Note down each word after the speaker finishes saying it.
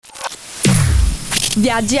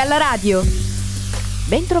Viaggi alla radio.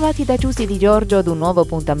 Bentrovati da Josie Di Giorgio ad un nuovo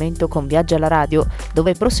appuntamento con Viaggi alla radio,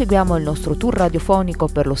 dove proseguiamo il nostro tour radiofonico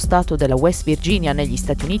per lo stato della West Virginia negli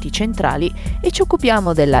Stati Uniti centrali e ci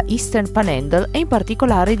occupiamo della Eastern Panhandle e in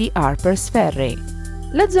particolare di Harpers Ferry.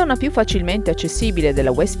 La zona più facilmente accessibile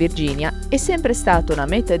della West Virginia è sempre stata una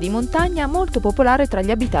meta di montagna molto popolare tra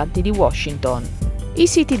gli abitanti di Washington. I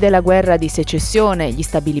siti della guerra di secessione, gli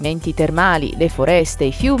stabilimenti termali, le foreste,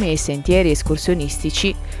 i fiumi e i sentieri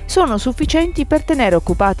escursionistici sono sufficienti per tenere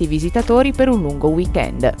occupati i visitatori per un lungo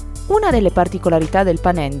weekend. Una delle particolarità del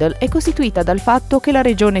Panhandle è costituita dal fatto che la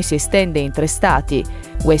regione si estende in 3 stati,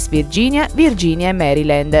 West Virginia, Virginia e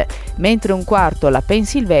Maryland, mentre un quarto, la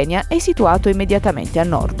Pennsylvania, è situato immediatamente a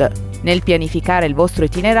nord. Nel pianificare il vostro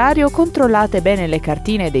itinerario controllate bene le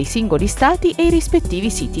cartine dei singoli stati e i rispettivi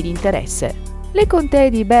siti di interesse. Le contee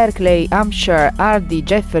di Berkeley, Hampshire, Hardy,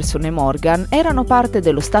 Jefferson e Morgan erano parte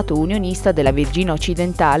dello Stato unionista della Virginia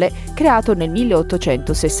occidentale creato nel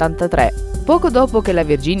 1863. Poco dopo che la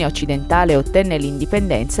Virginia occidentale ottenne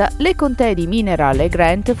l'indipendenza, le contee di Mineral e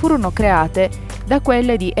Grant furono create da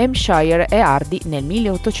quelle di Hampshire e Hardy nel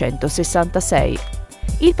 1866.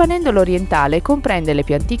 Il Panhandle orientale comprende le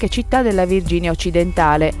più antiche città della Virginia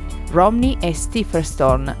occidentale, Romney e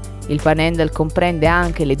Stephenson. Il Panhandle comprende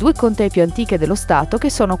anche le 2 contee più antiche dello Stato che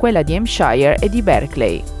sono quella di Hampshire e di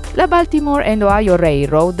Berkeley. La Baltimore and Ohio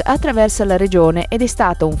Railroad attraversa la regione ed è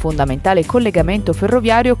stato un fondamentale collegamento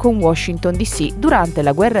ferroviario con Washington DC durante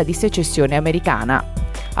la guerra di secessione americana.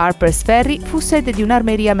 Harpers Ferry fu sede di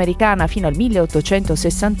un'armeria americana fino al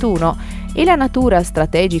 1861 e la natura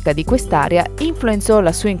strategica di quest'area influenzò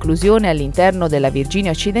la sua inclusione all'interno della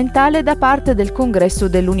Virginia occidentale da parte del Congresso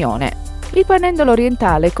dell'Unione. Il Panhandle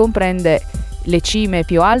orientale comprende le cime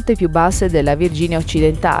più alte e più basse della Virginia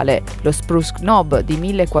occidentale, lo Spruce Knob di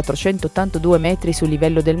 1482 metri sul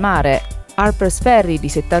livello del mare, Harpers Ferry di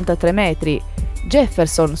 73 metri,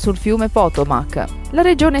 Jefferson sul fiume Potomac. La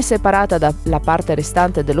regione è separata dalla parte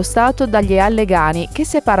restante dello stato dagli Allegani che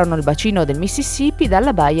separano il bacino del Mississippi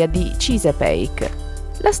dalla baia di Chesapeake.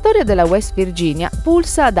 La storia della West Virginia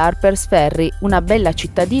pulsa ad Harpers Ferry, una bella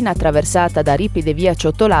cittadina attraversata da ripide vie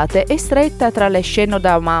acciottolate e stretta tra le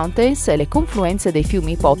Shenandoah Mountains e le confluenze dei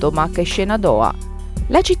fiumi Potomac e Shenandoah.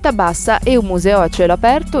 La città bassa è un museo a cielo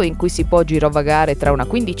aperto in cui si può girovagare tra una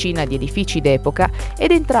quindicina di edifici d'epoca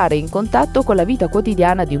ed entrare in contatto con la vita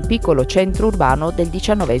quotidiana di un piccolo centro urbano del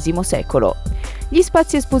XIX secolo. Gli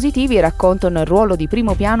spazi espositivi raccontano il ruolo di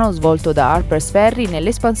primo piano svolto da Harpers Ferry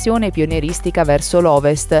nell'espansione pionieristica verso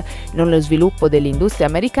l'ovest, nello sviluppo dell'industria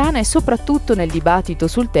americana e soprattutto nel dibattito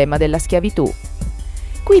sul tema della schiavitù.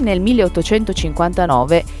 Qui nel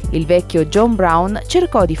 1859 il vecchio John Brown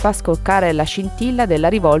cercò di far scoccare la scintilla della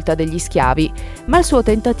rivolta degli schiavi, ma il suo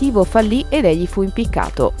tentativo fallì ed egli fu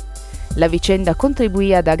impiccato. La vicenda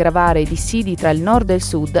contribuì ad aggravare i dissidi tra il nord e il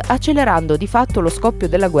sud, accelerando di fatto lo scoppio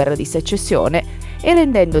della guerra di secessione e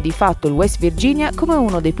rendendo di fatto il West Virginia come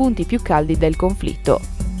uno dei punti più caldi del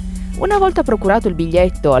conflitto. Una volta procurato il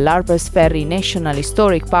biglietto all'Harpers Ferry National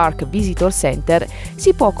Historic Park Visitor Center,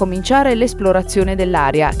 si può cominciare l'esplorazione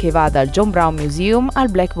dell'area che va dal John Brown Museum al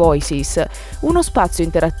Black Voices, uno spazio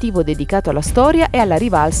interattivo dedicato alla storia e alla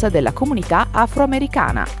rivalsa della comunità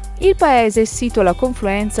afroamericana. Il paese è sito alla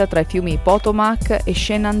confluenza tra i fiumi Potomac e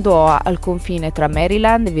Shenandoah al confine tra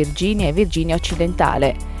Maryland, Virginia e Virginia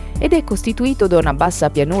occidentale ed è costituito da una bassa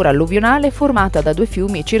pianura alluvionale formata da 2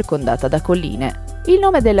 fiumi e circondata da colline. Il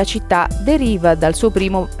nome della città deriva dal suo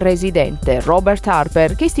primo residente, Robert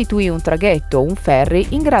Harper, che istituì un traghetto, un ferry,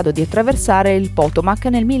 in grado di attraversare il Potomac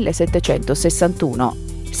nel 1761.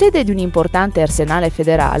 Sede di un importante arsenale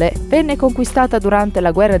federale, venne conquistata durante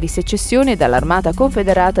la guerra di secessione dall'Armata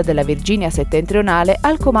Confederata della Virginia settentrionale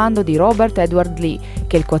al comando di Robert Edward Lee,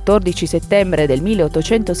 che il 14 settembre del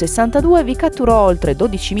 1862 vi catturò oltre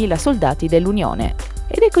 12.000 soldati dell'Unione.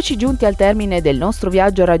 Ed eccoci giunti al termine del nostro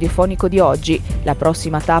viaggio radiofonico di oggi. La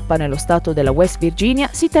prossima tappa nello stato della West Virginia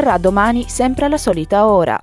si terrà domani sempre alla solita ora.